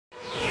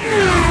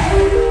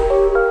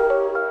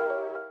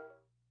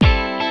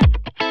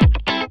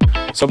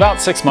So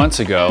about 6 months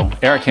ago,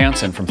 Eric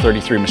Hansen from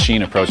 33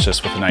 Machine approached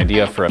us with an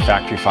idea for a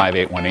Factory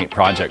 5818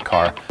 project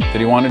car that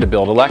he wanted to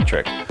build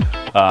electric.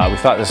 We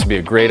thought this would be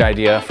a great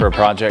idea for a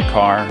project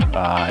car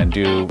and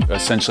do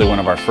essentially one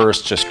of our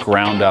first just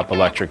ground up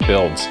electric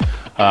builds.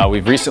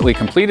 We've recently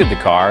completed the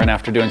car, and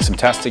after doing some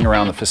testing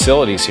around the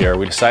facilities here,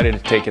 we decided to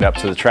take it up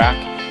to the track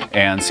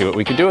and see what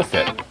we could do with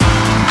it.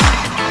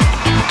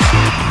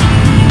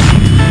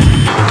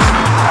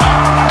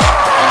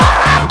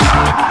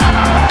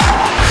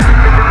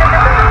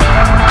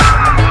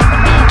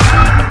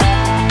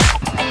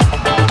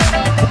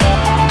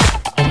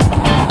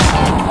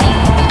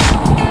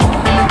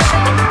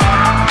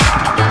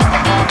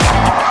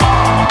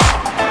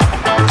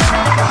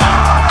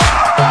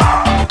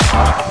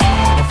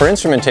 For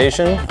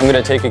instrumentation, I'm going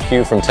to take a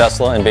cue from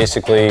Tesla and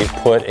basically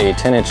put a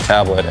 10-inch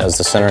tablet as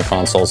the center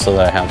console so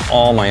that I have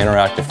all my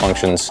interactive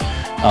functions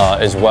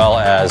as well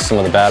as some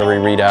of the battery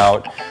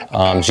readout,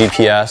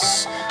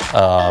 GPS,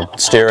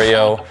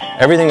 stereo.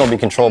 Everything will be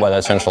controlled by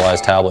that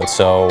centralized tablet.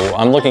 So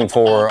I'm looking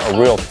for a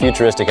real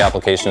futuristic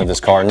application of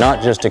this car,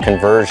 not just a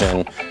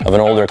conversion of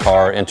an older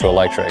car into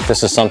electric.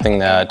 This is something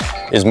that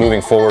is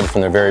moving forward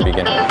from the very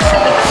beginning.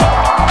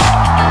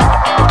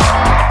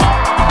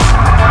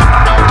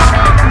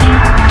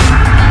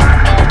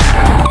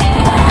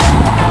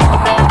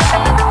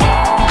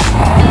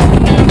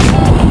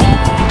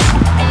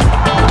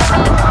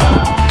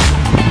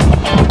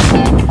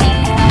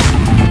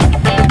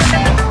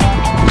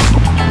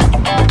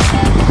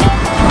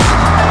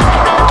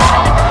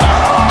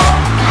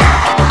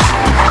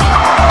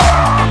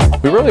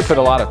 We really put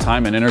a lot of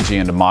time and energy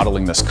into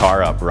modeling this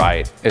car up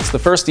right. It's the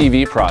first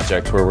EV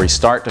project where we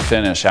start to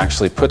finish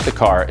actually put the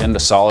car into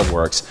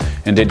SolidWorks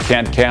and did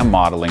CAD/CAM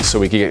modeling so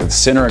we could get the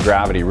center of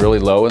gravity really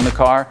low in the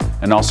car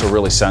and also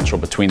really central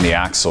between the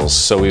axles.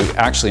 So we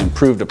actually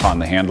improved upon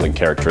the handling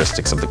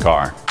characteristics of the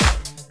car.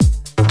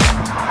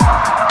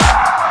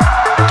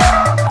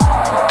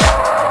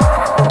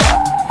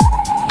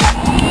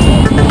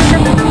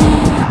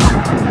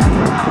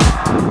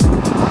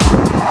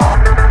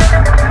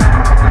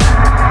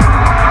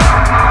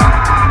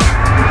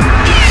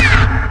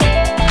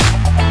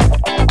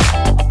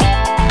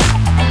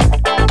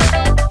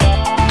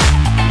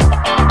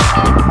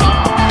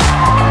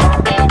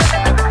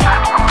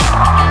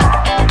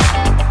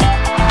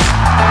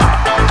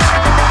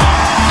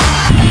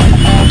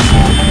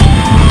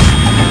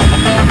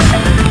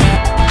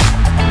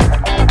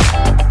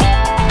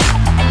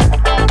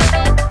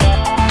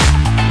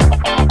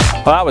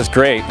 Well, that was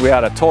great. We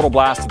had a total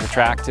blast at the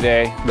track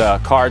today. The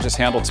car just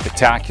handled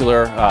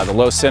spectacular. The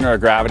low center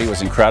of gravity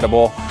was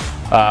incredible.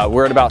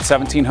 We're at about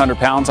 1,700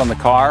 pounds on the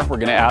car. We're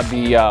going to add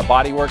the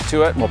bodywork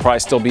to it, and we'll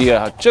probably still be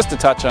just a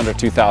touch under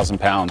 2,000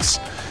 pounds.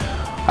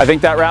 I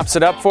think that wraps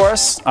it up for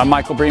us. I'm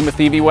Michael Breen with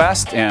EV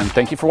West, and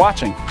thank you for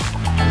watching.